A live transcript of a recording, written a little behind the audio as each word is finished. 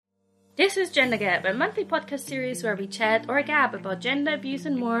This is Gender Gap, a monthly podcast series where we chat or gab about gender abuse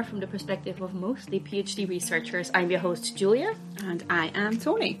and more from the perspective of mostly PhD researchers. I'm your host, Julia. And I am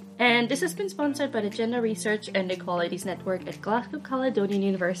Tony. And this has been sponsored by the Gender Research and Equalities Network at Glasgow Caledonian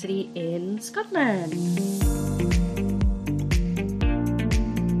University in Scotland.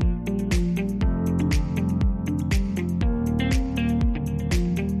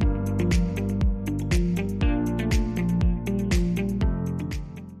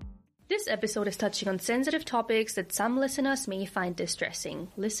 This episode is touching on sensitive topics that some listeners may find distressing.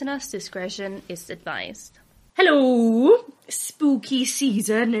 Listeners' discretion is advised. Hello! Spooky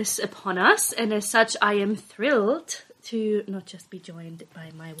season is upon us, and as such I am thrilled to not just be joined by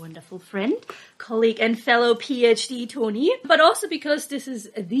my wonderful friend, colleague and fellow PhD Tony, but also because this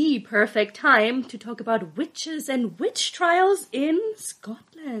is the perfect time to talk about witches and witch trials in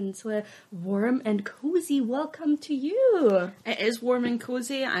Scotland. So a warm and cozy welcome to you. It is warm and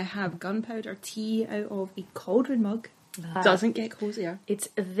cozy. I have gunpowder tea out of a cauldron mug. Doesn't get cozier. It's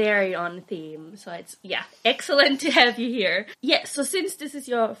very on theme, so it's, excellent to have you here. So since this is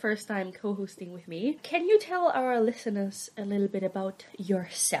your first time co-hosting with me, can you tell our listeners a little bit about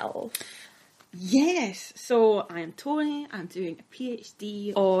yourself? Yes, so I am Tony. I'm doing a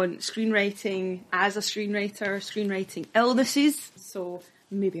PhD on screenwriting as a screenwriting illnesses. So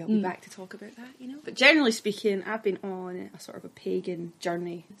maybe I'll be back to talk about that, you know. But generally speaking, I've been on a sort of a pagan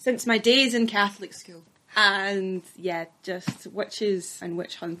journey since my days in Catholic school. And just witches and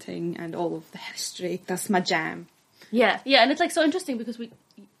witch hunting and all of the history. That's my jam. Yeah, and it's like so interesting because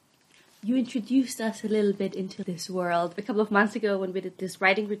you introduced us a little bit into this world a couple of months ago when we did this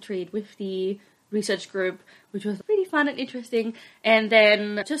writing retreat with the research group, which was really fun and interesting. And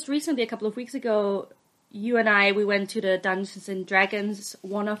then just recently, a couple of weeks ago, you and I, we went to the Dungeons and Dragons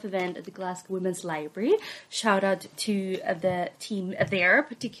one-off event at the Glasgow Women's Library. Shout out to the team there,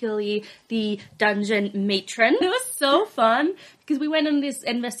 particularly the dungeon matron. It was so fun because we went on this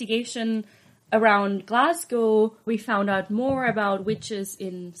investigation around Glasgow. We found out more about witches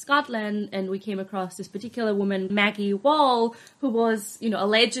in Scotland, and we came across this particular woman, Maggie Wall, who was,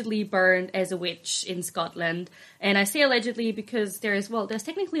 allegedly burned as a witch in Scotland. And I say allegedly because there's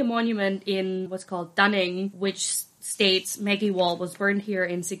technically a monument in what's called Dunning, which states Maggie Wall was burned here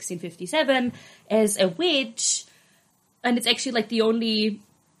in 1657 as a witch. And it's actually like the only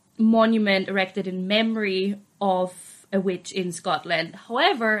monument erected in memory of a witch in Scotland.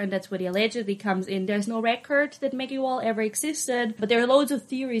 However, and that's where the allegedly comes in, there's no record that Maggie Wall ever existed, but there are loads of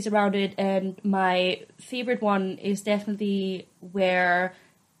theories around it, and my favorite one is definitely where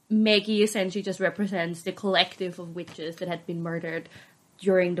Maggie essentially just represents the collective of witches that had been murdered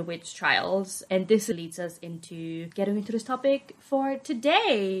during the witch trials. And this leads us into getting into this topic for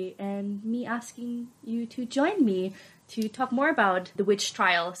today, and me asking you to join me to talk more about the witch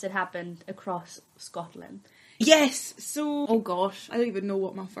trials that happened across Scotland. Yes, so, oh gosh, I don't even know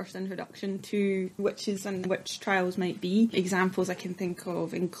what my first introduction to witches and witch trials might be. Examples I can think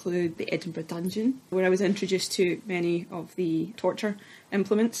of include the Edinburgh Dungeon, where I was introduced to many of the torture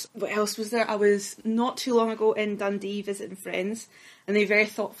implements. What else was there? I was not too long ago in Dundee visiting friends, and they very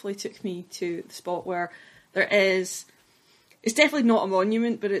thoughtfully took me to the spot where there is, it's definitely not a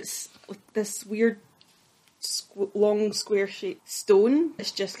monument, but it's like this weird long square-shaped stone.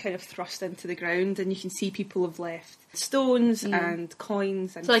 It's just kind of thrust into the ground, and you can see people have left stones and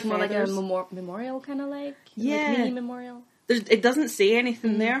coins and so like feathers. More like a memorial kind of like mini memorial. It doesn't say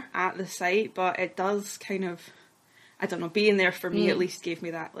anything there at the site, but it does kind of, I don't know, being there for me at least gave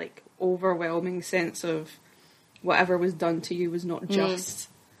me that like overwhelming sense of whatever was done to you was not just,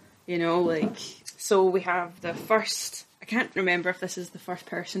 so we have the first, I can't remember if this is the first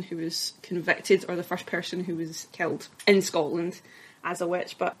person who was convicted or the first person who was killed in Scotland as a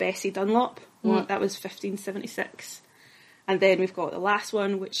witch, but Bessie Dunlop, that was 1576. And then we've got the last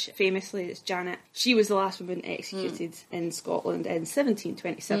one, which famously is Janet. She was the last woman executed in Scotland in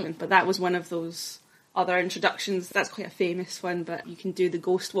 1727, but that was one of those other introductions. That's quite a famous one, but you can do the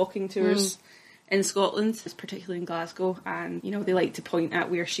ghost walking tours in Scotland, particularly in Glasgow, and, they like to point at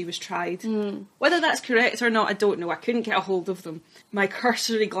where she was tried. Whether that's correct or not, I don't know. I couldn't get a hold of them. My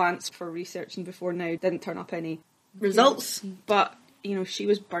cursory glance for researching before now didn't turn up any results, but, she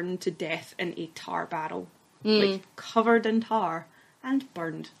was burned to death in a tar barrel, like covered in tar and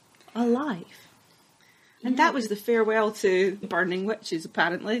burned alive. And that was the farewell to burning witches,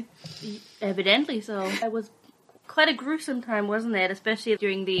 apparently. Evidently so. It was quite a gruesome time, wasn't it? Especially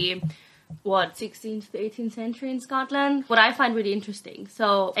during the 16th to 18th century in Scotland. What I find really interesting,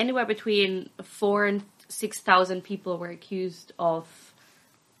 so anywhere between 4,000 and 6,000 people were accused of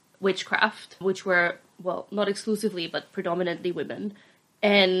witchcraft, which were, well, not exclusively, but predominantly women.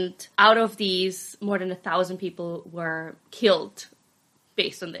 And out of these, more than 1,000 people were killed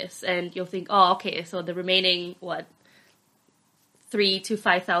based on this. And you'll think, oh, okay, so the remaining, 3,000 to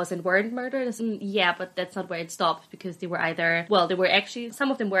 5,000 weren't murdered? Yeah, but that's not where it stopped, because they were either, they were actually,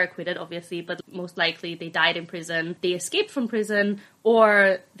 some of them were acquitted, obviously, but most likely they died in prison, they escaped from prison,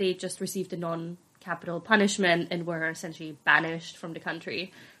 or they just received a non-capital punishment and were essentially banished from the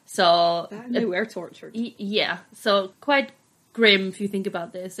country. So they were tortured. Yeah, so quite grim if you think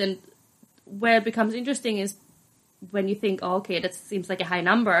about this. And where it becomes interesting is when you think, oh, okay, that seems like a high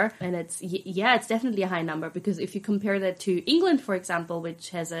number, and it's definitely a high number, because if you compare that to England, for example, which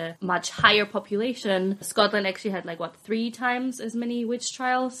has a much higher population, Scotland actually had 3 times as many witch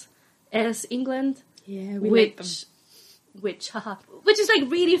trials as England. Yeah, we like them. Which is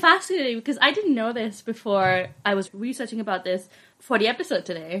really fascinating, because I didn't know this before I was researching about this for the episode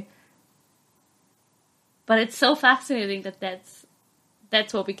today. But it's so fascinating that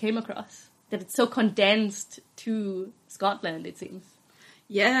that's what we came across. That it's so condensed to Scotland, it seems.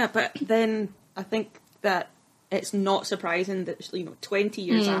 Yeah, but then I think that it's not surprising that 20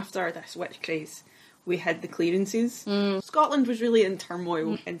 years after this witch craze, we had the clearances. Scotland was really in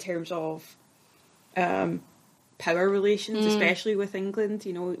turmoil in terms of power relations, especially with England.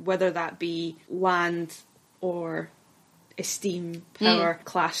 Whether that be land or esteem, power,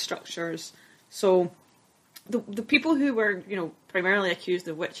 class structures. So the people who were, primarily accused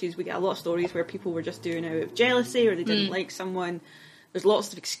of witches, we get a lot of stories where people were just doing out of jealousy, or they didn't like someone. There's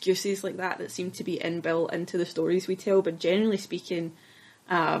lots of excuses like that seem to be inbuilt into the stories we tell, but generally speaking,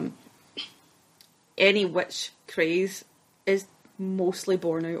 any witch craze is mostly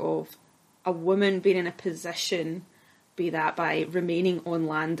born out of a woman being in a position, be that by remaining on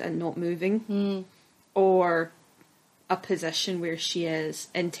land and not moving, or a position where she is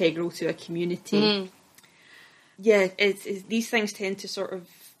integral to a community. Yeah, these things tend to sort of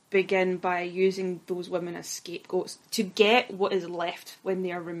begin by using those women as scapegoats to get what is left when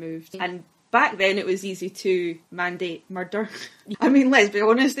they are removed. And back then it was easy to mandate murder. I mean, let's be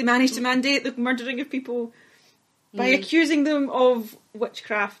honest, they managed to mandate the murdering of people by accusing them of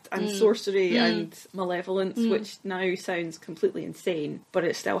witchcraft and sorcery and malevolence, which now sounds completely insane, but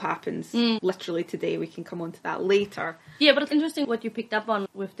it still happens literally today. We can come on to that later. Yeah, but it's interesting what you picked up on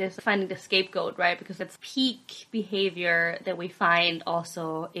with this, finding the scapegoat, right? Because that's peak behavior that we find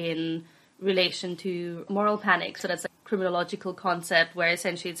also in relation to moral panic. So that's a criminological concept where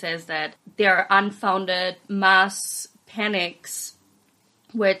essentially it says that there are unfounded mass panics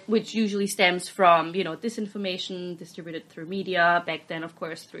which usually stems from, disinformation distributed through media, back then, of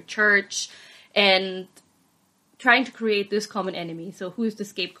course, through church, and trying to create this common enemy. So who's the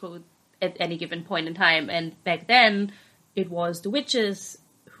scapegoat at any given point in time? And back then, it was the witches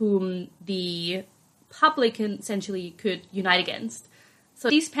whom the public essentially could unite against. So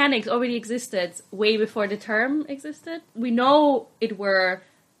these panics already existed way before the term existed. We know it were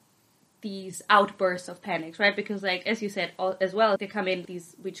these outbursts of panics, right? Because, as you said as well, they come in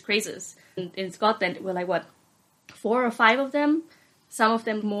these witch crazes. And in Scotland, we're 4 or 5 of them? Some of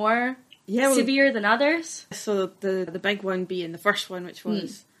them more severe than others? So the big one being the first one, which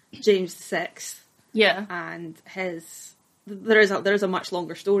was James VI. Yeah. And there is a much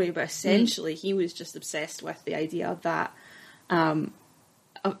longer story, but essentially he was just obsessed with the idea that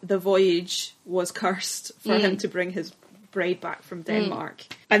the voyage was cursed for him to bring his bride back from Denmark.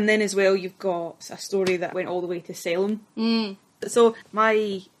 And then as well you've got a story that went all the way to Salem. So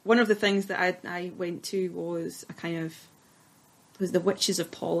one of the things that I went to was was the Witches of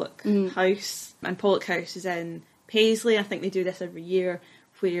Pollock House. And Pollock House is in Paisley. I think they do this every year,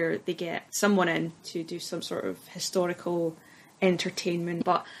 where they get someone in to do some sort of historical entertainment.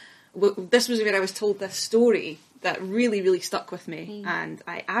 But this was where I was told this story that really, really stuck with me, and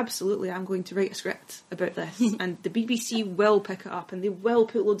I absolutely am going to write a script about this, and the BBC will pick it up, and they will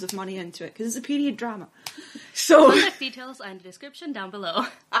put loads of money into it, because it's a period drama. So contact details are in the description down below.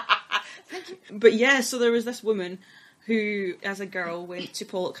 But yeah, so there was this woman who, as a girl, went to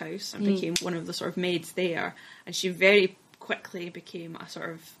Pollock House and became one of the sort of maids there, and she very quickly became a sort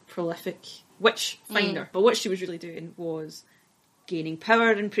of prolific witch finder. But what she was really doing was gaining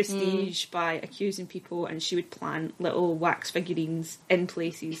power and prestige by accusing people, and she would plant little wax figurines in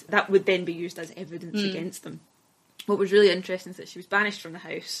places that would then be used as evidence against them. What was really interesting is that she was banished from the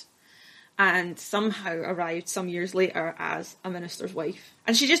house and somehow arrived some years later as a minister's wife.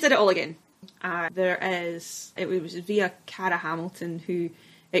 And she just did it all again. It was via Cara Hamilton who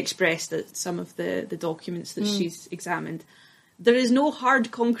expressed that some of the documents that she's examined. There is no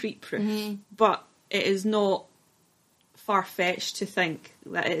hard concrete proof, but it is not far-fetched to think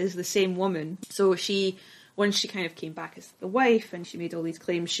that it is the same woman. So she once she kind of came back as the wife and she made all these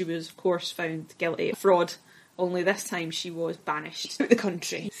claims, she was, of course, found guilty of fraud. Only this time she was banished out of the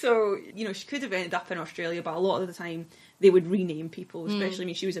country. So, she could have ended up in Australia, but a lot of the time they would rename people, especially, I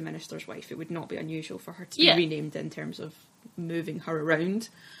mean, she was a minister's wife. It would not be unusual for her to be renamed in terms of moving her around.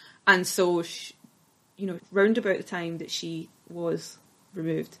 And so, round about the time that she was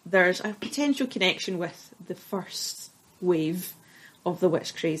removed, there's a potential connection with the first wave of the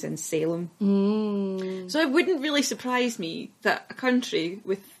witch craze in Salem. So it wouldn't really surprise me that a country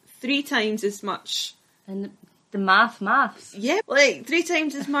with 3 times as much... And the maths. Yeah, 3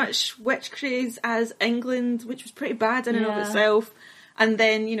 times as much witch craze as England, which was pretty bad in and of itself. And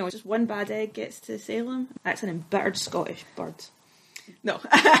then, just one bad egg gets to Salem. That's an embittered Scottish bird. No.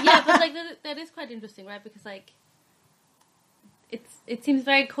 Yeah, but that is quite interesting, right? Because it seems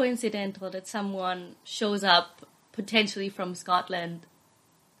very coincidental that someone shows up potentially from Scotland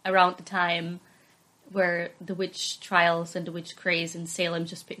around the time where the witch trials and the witch craze in Salem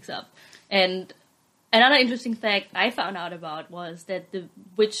just picks up. And another interesting fact I found out about was that the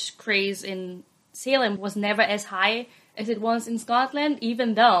witch craze in Salem was never as high as it was in Scotland,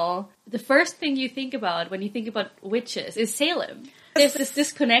 even though the first thing you think about when you think about witches is Salem. There's this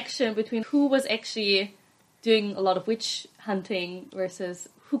disconnection between who was actually doing a lot of witch hunting versus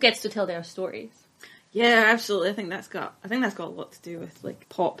who gets to tell their stories. Yeah, absolutely. I think that's got a lot to do with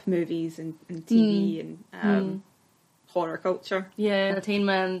pop movies and TV and horror culture. Yeah,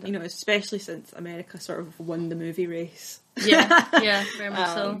 entertainment. Especially since America sort of won the movie race. Yeah, very much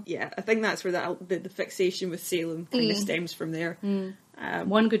so. Yeah, I think that's where the fixation with Salem kind of stems from there.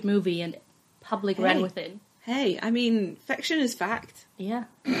 One good movie and public ran with it. Hey, I mean, fiction is fact. Yeah,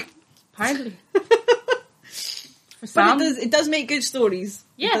 apparently. But it does make good stories.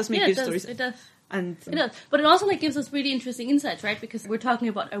 Yeah, it does make good stories. It does. And it does. But it also gives us really interesting insights, right? Because we're talking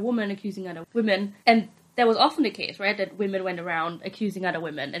about a woman accusing other women, and that was often the case, right? That women went around accusing other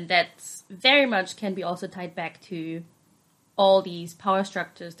women, and that's very much can be also tied back to all these power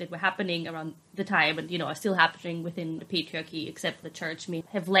structures that were happening around the time and, are still happening within the patriarchy, except the church may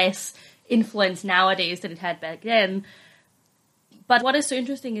have less influence nowadays than it had back then. But what is so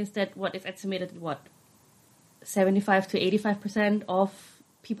interesting is that what is estimated, 75 to 85% of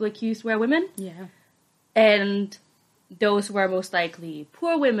people accused were women. Yeah. And those were most likely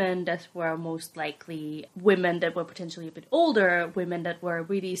poor women, that were most likely women that were potentially a bit older, women that were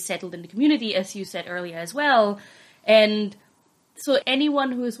really settled in the community, as you said earlier as well. And so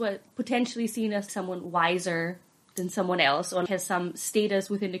anyone who is potentially seen as someone wiser than someone else or has some status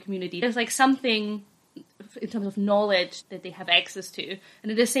within the community, there's something in terms of knowledge that they have access to.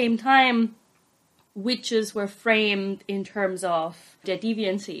 And at the same time, witches were framed in terms of their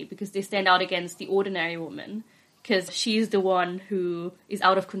deviancy because they stand out against the ordinary woman. Because she's the one who is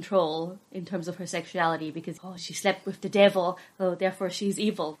out of control in terms of her sexuality because, she slept with the devil, therefore she's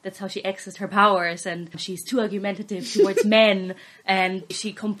evil. That's how she accessed her powers, and she's too argumentative towards men, and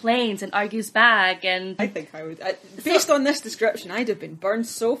she complains and argues back, and... I think I would... based on this description, I'd have been burned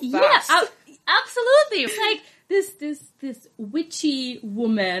so fast. Yeah, absolutely. It's this witchy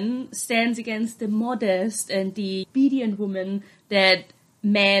woman stands against the modest and the obedient woman that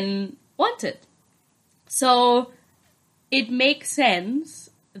men wanted. So it makes sense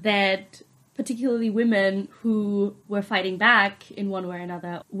that particularly women who were fighting back in one way or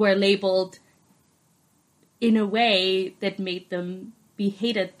another were labeled in a way that made them be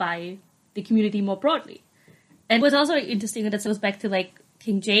hated by the community more broadly. And what's also interesting, and that goes back to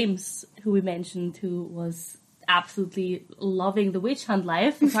King James, who we mentioned, who was absolutely loving the witch hunt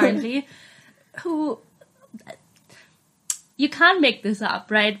life, apparently, who... You can't make this up,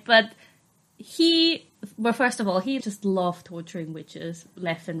 right? But first of all, he just loved torturing witches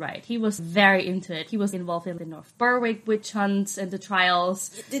left and right. He was very into it. He was involved in the North Berwick witch hunts and the trials.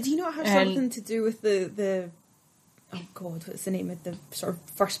 Did he not have something to do with the oh God, what's the name of the sort of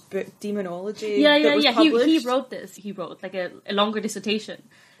first book, Demonology? Yeah. Published? He wrote this. He wrote a longer dissertation.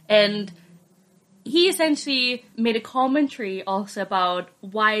 And he essentially made a commentary also about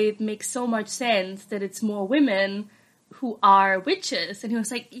why it makes so much sense that it's more women who are witches. And he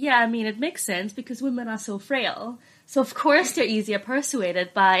was like, it makes sense because women are so frail. So of course they're easier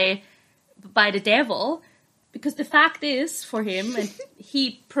persuaded by the devil. Because the fact is, for him, and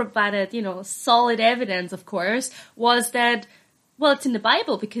he provided, solid evidence, of course, was that, it's in the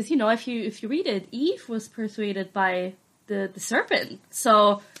Bible. Because, if you read it, Eve was persuaded by the serpent.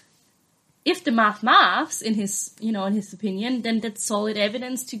 So if the maths, in his opinion, then that's solid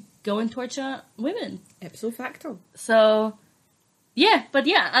evidence to go and torture women. Ipso facto. So,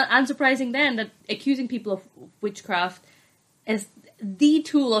 unsurprising then that accusing people of witchcraft is the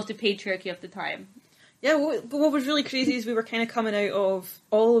tool of the patriarchy of the time. Yeah, but what was really crazy is we were kind of coming out of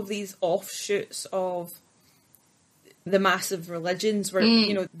all of these offshoots of the massive religions where,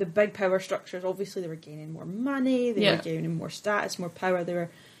 you know, the big power structures, obviously they were gaining more money, they were gaining more status, more power, they were,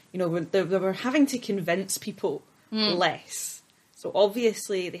 you know, they were having to convince people less. So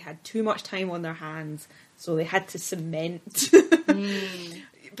obviously they had too much time on their hands, so they had to cement.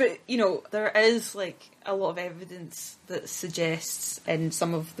 But, you know, there is, like, a lot of evidence that suggests in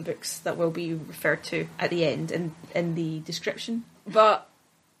some of the books that will be referred to at the end in the description. But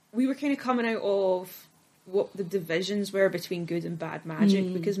we were kind of coming out of what the divisions were between good and bad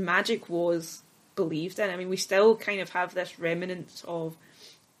magic, because magic was believed in. I mean, we still kind of have this remnant of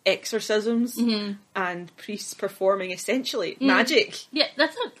exorcisms and priests performing essentially magic. Yeah,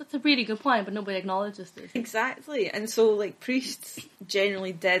 that's a really good point, but nobody acknowledges this. Exactly. And so, like, priests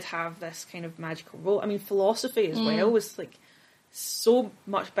generally did have this kind of magical role. I mean, philosophy as well was, like, so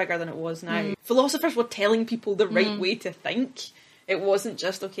much bigger than it was now. Philosophers were telling people the right way to think. It wasn't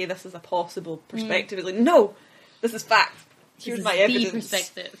just, okay, this is a possible perspective. It's like, no, this is fact. Here's my evidence. The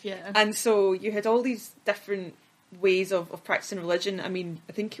perspective, yeah. And so you had all these different ways of practicing religion. I mean,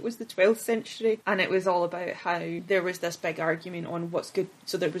 I think it was the 12th century, and it was all about how there was this big argument on what's good.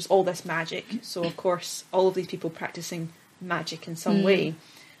 So there was all this magic. So, of course, all of these people practicing magic in some way.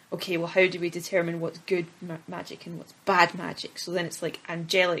 Okay, well, how do we determine what's good magic and what's bad magic? So then it's like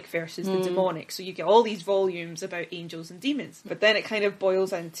angelic versus the demonic. So you get all these volumes about angels and demons. But then it kind of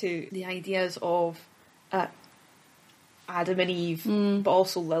boils into the ideas of Adam and Eve, but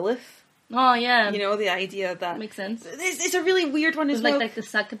also Lilith. Oh, yeah. You know, the idea that... Makes sense. It's a really weird one as well. Like the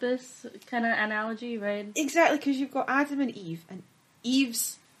succubus kind of analogy, right? Exactly, because you've got Adam and Eve, and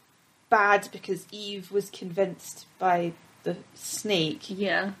Eve's bad because Eve was convinced by the snake.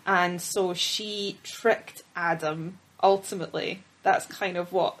 Yeah. And so she tricked Adam, ultimately. That's kind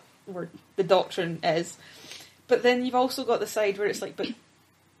of what the doctrine is. But then you've also got the side where it's like, but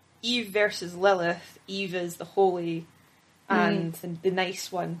Eve versus Lilith. Eve is the holy and the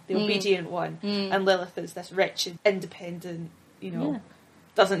nice one, the obedient one. And Lilith is this wretched, independent, you know,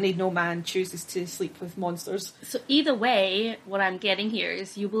 doesn't need no man, chooses to sleep with monsters. So either way, what I'm getting here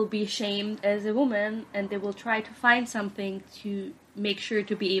is you will be shamed as a woman, and they will try to find something to make sure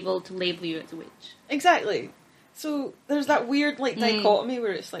to be able to label you as a witch. Exactly. So there's that weird, like, dichotomy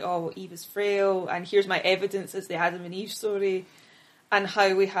where it's like, oh, well, Eve is frail, and here's my evidence, it's the Adam and Eve story. And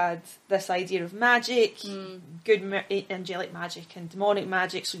how we had this idea of magic, good angelic magic and demonic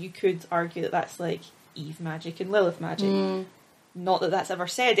magic, so you could argue that that's like Eve magic and Lilith magic. Not that that's ever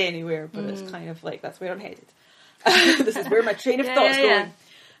said anywhere, but it's kind of like, that's where I'm headed. This is where my train of thought's going.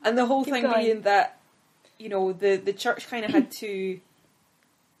 And the whole thing being that, you know, the church kind of had to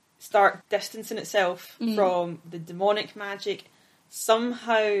start distancing itself from the demonic magic.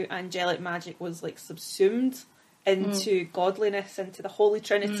 Somehow angelic magic was like subsumed into godliness, into the Holy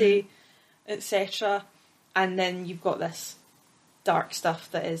Trinity, etc. And then you've got this dark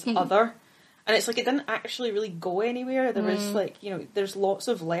stuff that is other. And it's like it didn't actually really go anywhere. There was like, you know, there's lots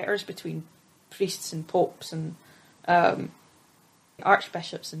of letters between priests and popes and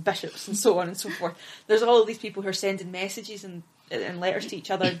archbishops and bishops and so on and so forth. There's all of these people who are sending messages and letters to each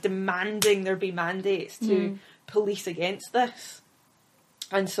other demanding there be mandates to police against this.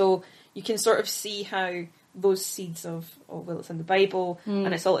 And so you can sort of see how those seeds of, oh, well, it's in the Bible,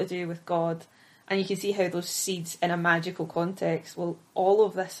 and it's all to do with God, and you can see how those seeds in a magical context, well, all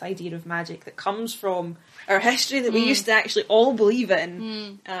of this idea of magic that comes from our history that we used to actually all believe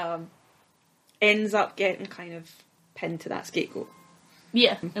in, ends up getting kind of pinned to that scapegoat.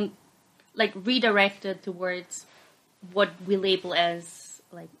 Yeah, and like redirected towards what we label as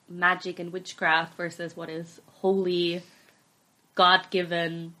like magic and witchcraft versus what is holy,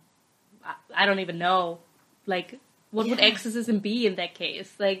 God-given, I don't even know. Like, what would exorcism be in that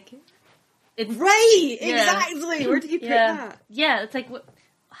case? Like, it's... Right! Exactly! Where did you put that? Yeah, it's like,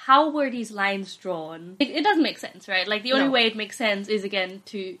 how were these lines drawn? It doesn't make sense, right? Like, the only way it makes sense is, again,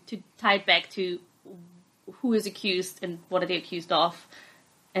 to tie it back to who is accused and what are they accused of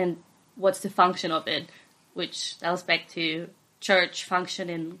and what's the function of it, which tells back to church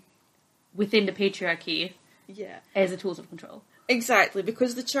functioning within the patriarchy as a tools of control. Exactly,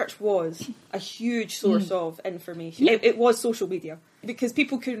 because the church was a huge source of information. It was social media, because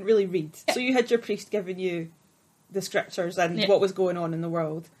people couldn't really read. So you had your priest giving you the scriptures and what was going on in the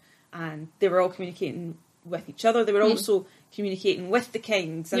world, and they were all communicating with each other. They were also communicating with the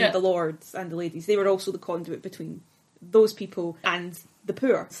kings and the lords and the ladies. They were also the conduit between those people and the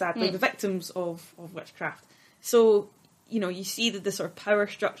poor, sadly, the victims of witchcraft. So you see the sort of power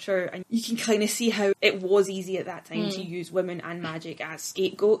structure, and you can kind of see how it was easy at that time to use women and magic as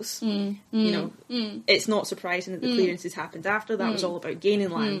scapegoats. It's not surprising that the clearances happened after. That was all about gaining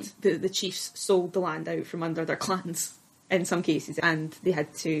land. The chiefs sold the land out from under their clans in some cases, and they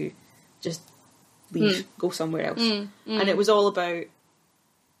had to just leave, go somewhere else. And it was all about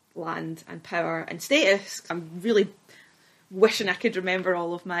land and power and status. I'm really wishing I could remember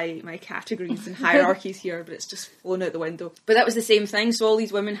all of my categories and hierarchies here, but it's just flown out the window. But that was the same thing. So all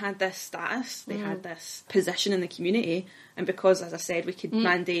these women had this status, they had this position in the community, and because, as I said, we could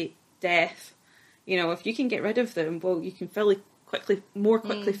mandate death, if you can get rid of them, well, you can more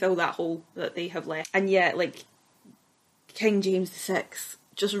quickly fill that hole that they have left. And yet, like, King James VI,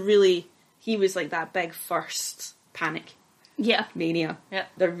 just really, he was like that big first panic. Yeah. Mania. Yeah.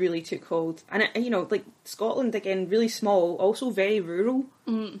 That really took hold. And, like, Scotland, again, really small, also very rural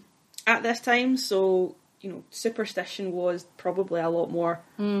at this time. So, superstition was probably a lot more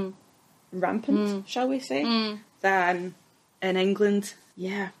rampant, shall we say, than in England.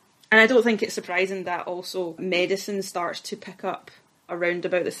 Yeah. And I don't think it's surprising that also medicine starts to pick up around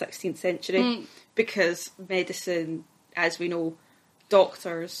about the 16th century, because medicine, as we know,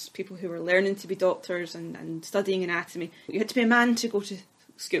 doctors, people who were learning to be doctors and studying anatomy, you had to be a man to go to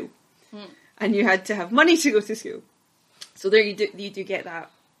school, and you had to have money to go to school. So there you do get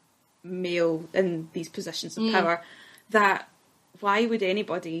that male in these positions of power. That why would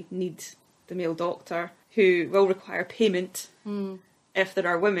anybody need the male doctor who will require payment if there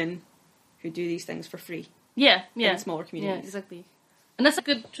are women who do these things for free? Yeah, in smaller communities. Yeah, exactly. And that's a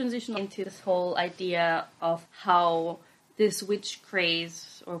good transition into this whole idea of how this witch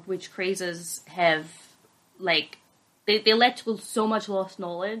craze, or witch crazes, have, like, they led to so much lost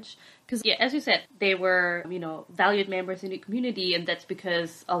knowledge. Because, as you said, they were, valued members in the community, and that's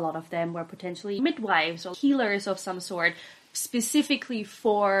because a lot of them were potentially midwives or healers of some sort, specifically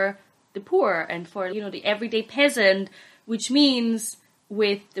for the poor and for, the everyday peasant, which means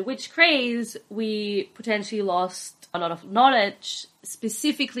with the witch craze, we potentially lost a lot of knowledge,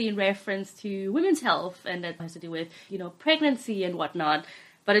 specifically in reference to women's health, and that has to do with, pregnancy and whatnot.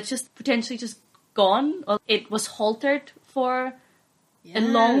 But it's just potentially just gone, or it was halted for a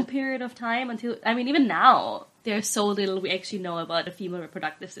long period of time until, even now, there's so little we actually know about the female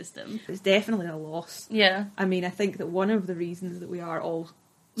reproductive system. It's definitely a loss. Yeah. I think that one of the reasons that we are all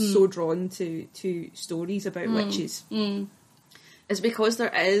so drawn to stories about witches is because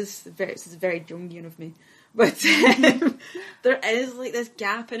there is, this is very Jungian of me, but there is like this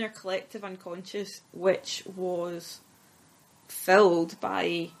gap in our collective unconscious which was filled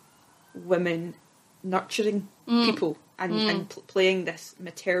by women nurturing people and playing this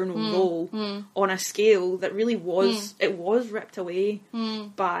maternal role on a scale that really was, it was ripped away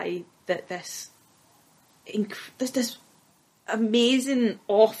by this amazing,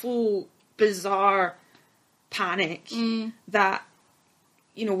 awful, bizarre panic that,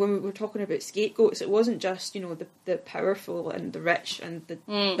 when we were talking about scapegoats, it wasn't just, the powerful and the rich and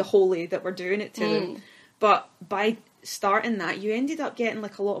the holy that were doing it to them. But by starting that, you ended up getting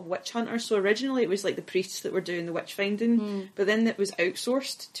like a lot of witch hunters. So originally it was like the priests that were doing the witch finding, but then it was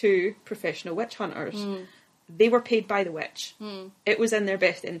outsourced to professional witch hunters. They were paid by the witch. It was in their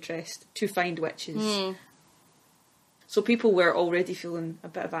best interest to find witches. So people were already feeling a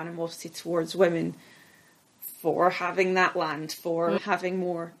bit of animosity towards women for having that land, for having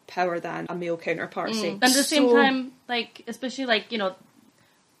more power than a male counterpart. And at the same time, like, especially like,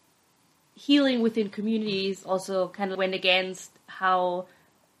 healing within communities also kind of went against how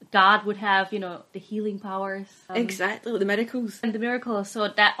God would have, the healing powers. Exactly, the miracles. And the miracles. So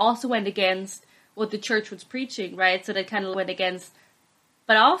that also went against what the church was preaching, right? So that kind of went against,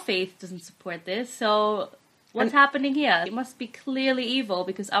 but our faith doesn't support this, so what's happening here? It must be clearly evil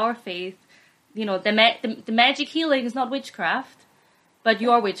because our faith, the magic healing is not witchcraft, but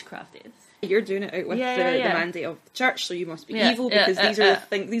your witchcraft is. You're doing it out with the mandate of the church, so you must be evil because these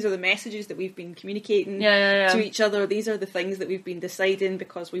are the messages that we've been communicating to each other. These are the things that we've been deciding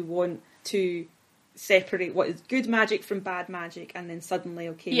because we want to separate what is good magic from bad magic, and then suddenly,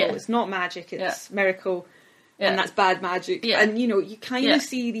 well, it's not magic, it's miracle, and that's bad magic. And, you kind of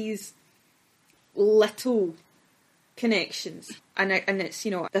see these little connections. And it's,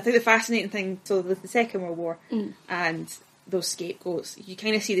 I think the fascinating thing, so the Second World War and those scapegoats, you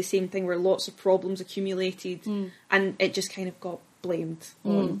kind of see the same thing where lots of problems accumulated and it just kind of got blamed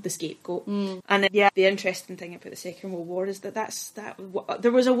on the scapegoat. And the interesting thing about the Second World War is that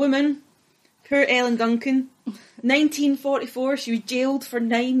there was a woman, poor Ellen Duncan, 1944, she was jailed for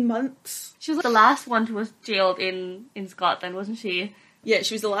 9 months. She was the last one who was jailed in Scotland, wasn't she? Yeah,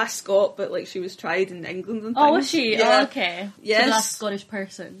 she was the last Scot, but like she was tried in England and things. Oh, was she? Yeah. Oh, okay. Yes. So the last Scottish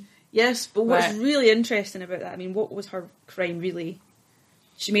person. Yes, but what's Right. really interesting about that, I mean, what was her crime really?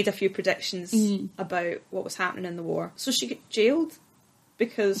 She made a few predictions about what was happening in the war. So she got jailed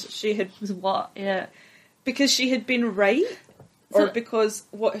because she had Was what? Yeah. been right, or So- because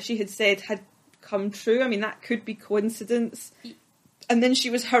what she had said had come true. I mean, that could be coincidence. And then she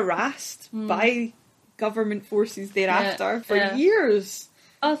was harassed by government forces thereafter for years.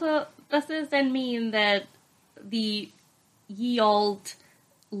 Also, does this then mean that the ye old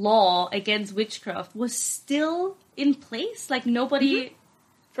law against witchcraft was still in place? Like nobody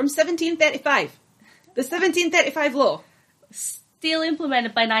From 1735. The 1735 law. still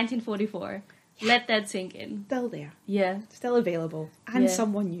implemented by 1944. Let that sink in. Still there. Yeah. Still available. And Yeah.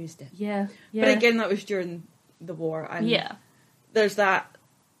 someone used it. Yeah. Yeah. But again, that was during the war. And yeah. there's that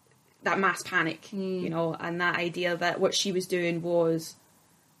mass panic, you know, and that idea that what she was doing was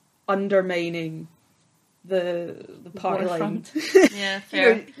undermining the party line. Warfront. Yeah,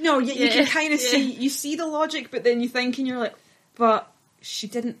 fair. You Yeah. can kind of Yeah. see the logic, but then you think and you're like, but she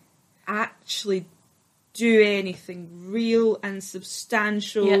didn't actually do anything real and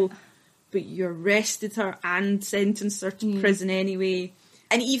substantial, Yeah. but you arrested her and sentenced her to prison anyway.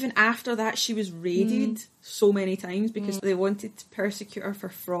 And even after that, she was raided so many times because they wanted to persecute her for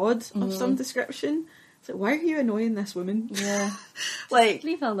fraud of some description. It's like, why are you annoying this woman? Yeah. Like,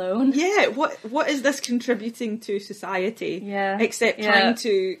 Leave her alone. yeah, what is this contributing to society? Yeah. Except Yeah. trying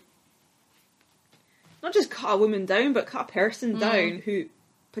to not just cut a woman down, but cut a person down who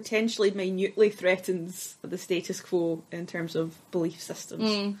potentially minutely threatens the status quo in terms of belief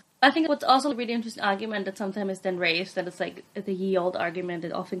systems. I think what's also a really interesting argument that sometimes is then raised, that it's like the ye old argument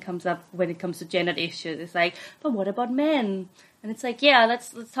that often comes up when it comes to gender issues. It's like, but what about men? And it's like, yeah,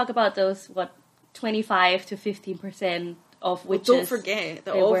 let's talk about those 25 to 15% of Well, witches. don't forget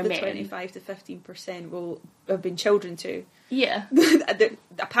that they all were of the men. 25 to 15% will have been children too. Yeah. That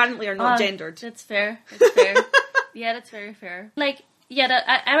apparently are not gendered. That's fair. That's fair. Yeah, that's very fair. Like,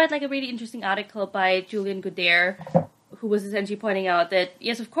 yeah, I read like a really interesting article by Julian Goodare, who was essentially pointing out that,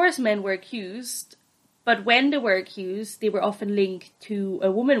 yes, of course men were accused, but when they were accused, they were often linked to a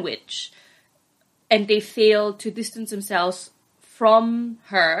woman witch, and they failed to distance themselves from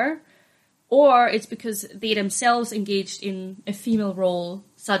her, or it's because they themselves engaged in a female role,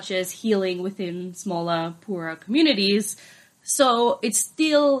 such as healing within smaller, poorer communities. So it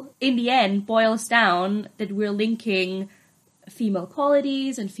still, in the end, boils down that we're linking female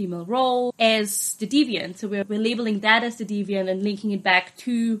qualities and female role as the deviant. So we're labeling that as the deviant and linking it back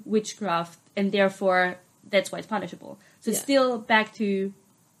to witchcraft, and therefore that's why it's punishable. So it's Yeah. still back to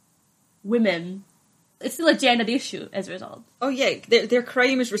women. It's still a gendered issue as a result. Oh yeah, their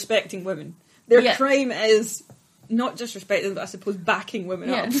crime is respecting women. Their Yeah. crime is not just respecting them, but I suppose backing women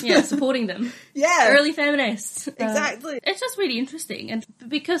Yeah, up. yeah, supporting them. Yeah. Early feminists. Exactly. It's just really interesting. And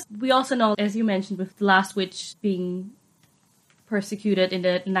because we also know, as you mentioned, with The Last Witch being persecuted in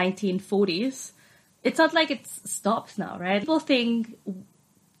the 1940s, it's not like it stops now, right? People think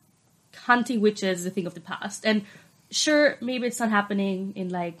hunting witches is a thing of the past. And sure, maybe it's not happening in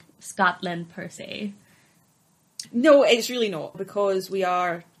like Scotland per se. No, it's really not, because we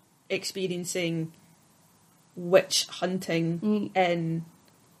are experiencing witch hunting in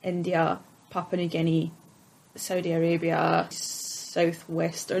India, Papua New Guinea, Saudi Arabia,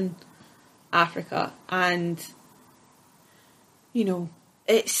 southwestern Africa, and you know,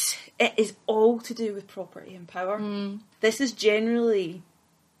 it is all to do with property and power. This is generally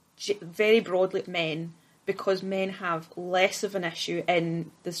very broadly men, because men have less of an issue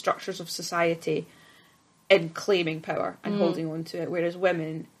in the structures of society in claiming power and holding on to it, whereas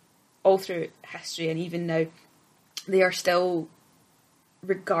women, all through history and even now, they are still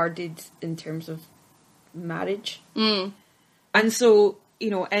regarded in terms of marriage. And so, you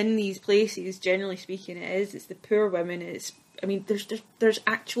know, in these places, generally speaking, it's the poor women. There's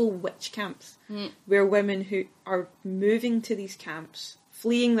actual witch camps where women who are moving to these camps,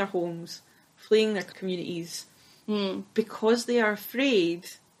 fleeing their homes, fleeing their communities, because they are afraid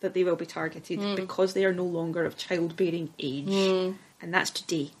that they will be targeted, because they are no longer of childbearing age. And that's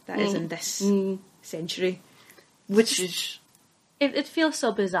today. That is in this century. Which is... It feels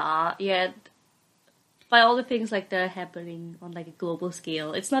so bizarre, yet by all the things like that are happening on like a global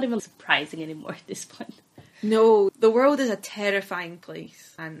scale, it's not even surprising anymore at this point. No, the world is a terrifying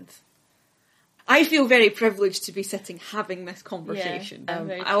place, and I feel very privileged to be sitting having this conversation. Yeah,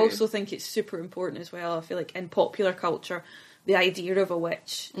 very I true. also think it's super important as well. I feel like in popular culture, the idea of a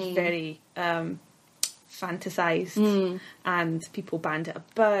witch is very fantasized, and people band it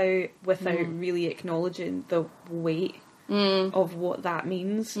about without really acknowledging the weight of what that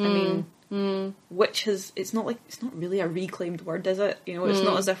means. I mean, witch it's not really a reclaimed word, is it? You know, it's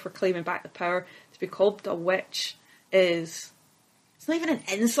not as if we're claiming back the power. To be called a witch it's not even an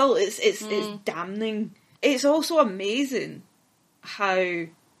insult, it's damning. It's also amazing how,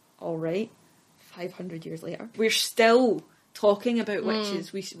 alright, 500 years later, we're still talking about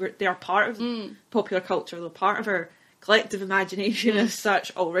witches. They are part of popular culture, they're part of our collective imagination as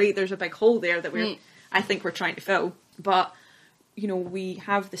such. Alright, there's a big hole there that I think we're trying to fill. But, you know, we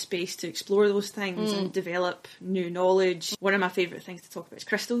have the space to explore those things and develop new knowledge. One of my favourite things to talk about is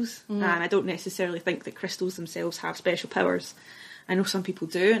crystals. And I don't necessarily think that crystals themselves have special powers. I know some people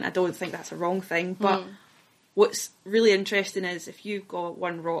do, and I don't think that's a wrong thing. But what's really interesting is if you've got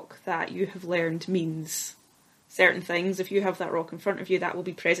one rock that you have learned means certain things, if you have that rock in front of you, that will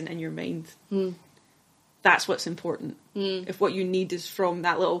be present in your mind. That's what's important. If what you need is from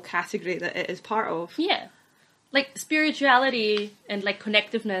that little category that it is part of. Yeah. Like, spirituality and, like,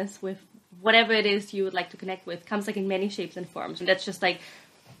 connectiveness with whatever it is you would like to connect with comes, like, in many shapes and forms. And that's just, like,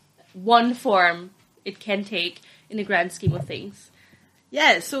 one form it can take in the grand scheme of things.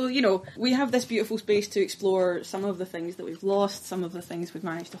 Yeah, so, you know, we have this beautiful space to explore some of the things that we've lost, some of the things we've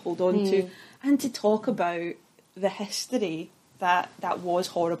managed to hold on to, and to talk about the history that was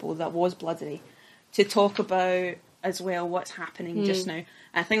horrible, that was bloody, to talk about as well what's happening just now.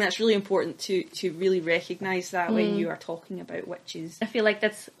 I think that's really important to really recognise that when you are talking about witches. I feel like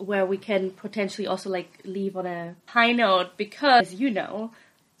that's where we can potentially also, like, leave on a high note because, you know,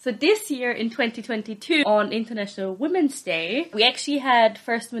 so this year in 2022 on International Women's Day, we actually had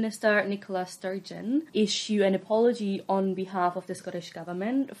First Minister Nicola Sturgeon issue an apology on behalf of the Scottish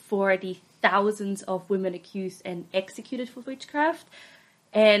Government for the thousands of women accused and executed for witchcraft.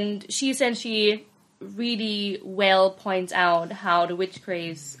 And she essentially really well points out how the witch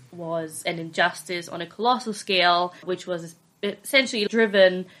craze was an injustice on a colossal scale, which was essentially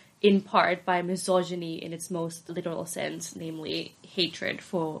driven in part by misogyny in its most literal sense, namely hatred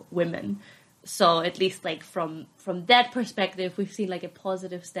for women. So at least, like, from that perspective, we've seen, like, a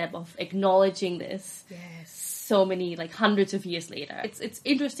positive step of acknowledging this. Yes. So many, like, hundreds of years later. It's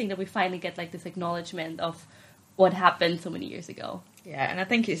interesting that we finally get, like, this acknowledgement of what happened so many years ago. Yeah, and I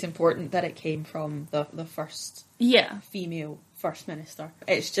think it's important that it came from the first female First Minister.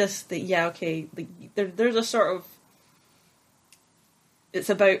 It's just that, there's a sort of, it's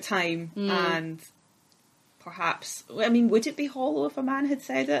about time, and perhaps, I mean, would it be hollow if a man had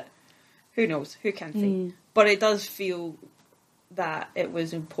said it? Who knows? Who can say? But it does feel that it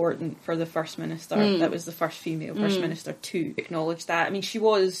was important for the First Minister, that was the first female First Minister, to acknowledge that. I mean, she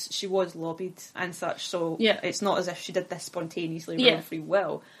was lobbied and such, so it's not as if she did this spontaneously or on free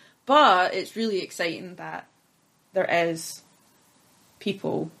will. But it's really exciting that there is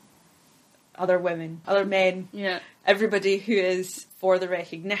people, other women, other men, everybody who is for the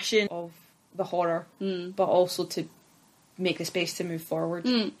recognition of the horror, but also to make the space to move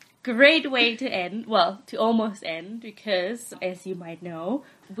forward. Great way to end, well, to almost end, because, as you might know,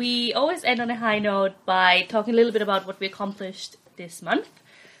 we always end on a high note by talking a little bit about what we accomplished this month.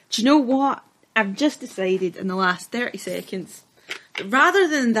 Do you know what? I've just decided in the last 30 seconds, rather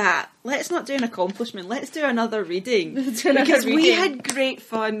than that, let's not do an accomplishment, let's do another reading. Because we had great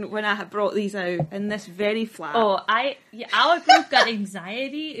fun when I had brought these out in this very flat. Our group got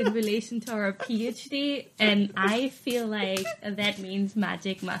anxiety in relation to our PhD, and I feel like that means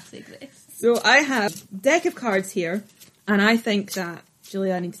magic must exist. So I have a deck of cards here, and I think that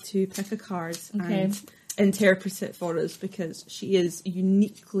Julia needs to pick a card and interpret it for us, because she is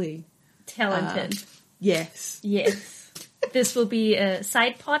uniquely talented. Yes. This will be a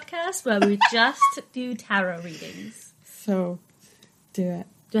side podcast where we just do tarot readings. So, do it.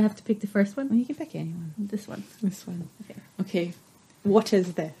 Do I have to pick the first one? Oh, you can pick anyone. This one. This one. Okay. What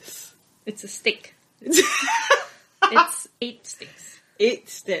is this? It's a stick. It's 8 sticks. 8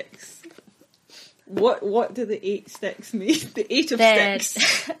 sticks. What do the 8 sticks mean? The 8 of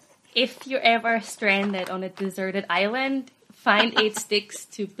sticks. If you're ever stranded on a deserted island, find 8 sticks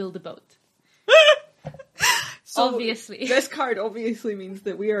to build a boat. So obviously. This card obviously means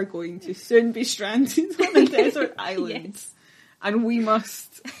that we are going to soon be stranded on a desert island. Yes. And we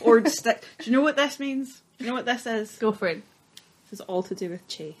must hoard sticks. Do you know what this means? Do you know what this is? Go for it. This is all to do with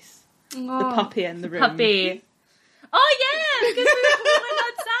Chase. Oh, the puppy in the room. Puppy. Oh yeah, because we went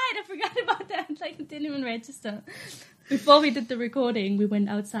outside. I forgot about that. Like, it didn't even register. Before we did the recording, we went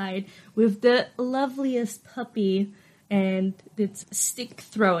outside with the loveliest puppy, and it's stick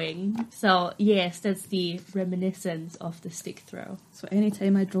throwing. So yes, that's the reminiscence of the stick throw. So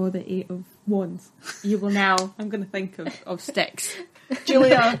anytime I draw the 8 of wands, you will now... I'm going to think of sticks.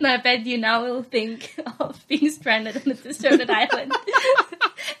 Julia. And I bet you now will think of being stranded on a deserted island.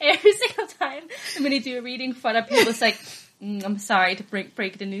 Every single time I'm going to do a reading for other people, it's like, I'm sorry to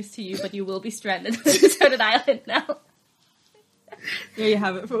break the news to you, but you will be stranded on a deserted island now. There you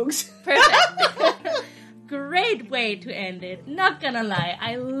have it, folks. Perfect. Great way to end it. Not gonna lie,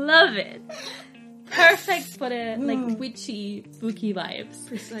 I love it. Perfect for the like witchy, spooky vibes.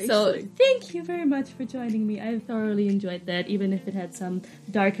 Precisely. So thank you very much for joining me. I thoroughly enjoyed that, even if it had some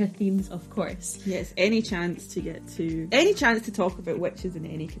darker themes, of course. Yes, any chance to talk about witches in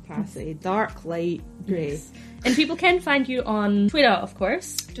any capacity. Dark, light, grey. Yes. And people can find you on Twitter, of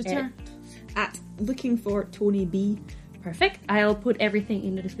course. Just at looking for Tony B. Perfect. I'll put everything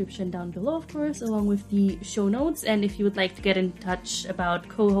in the description down below, of course, along with the show notes. And if you would like to get in touch about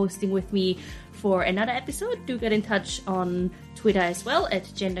co-hosting with me for another episode, do get in touch on Twitter as well at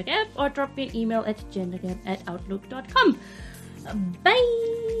GenderGap, or drop me an email at gendergap@outlook.com.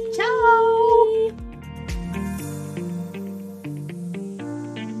 Bye! Ciao!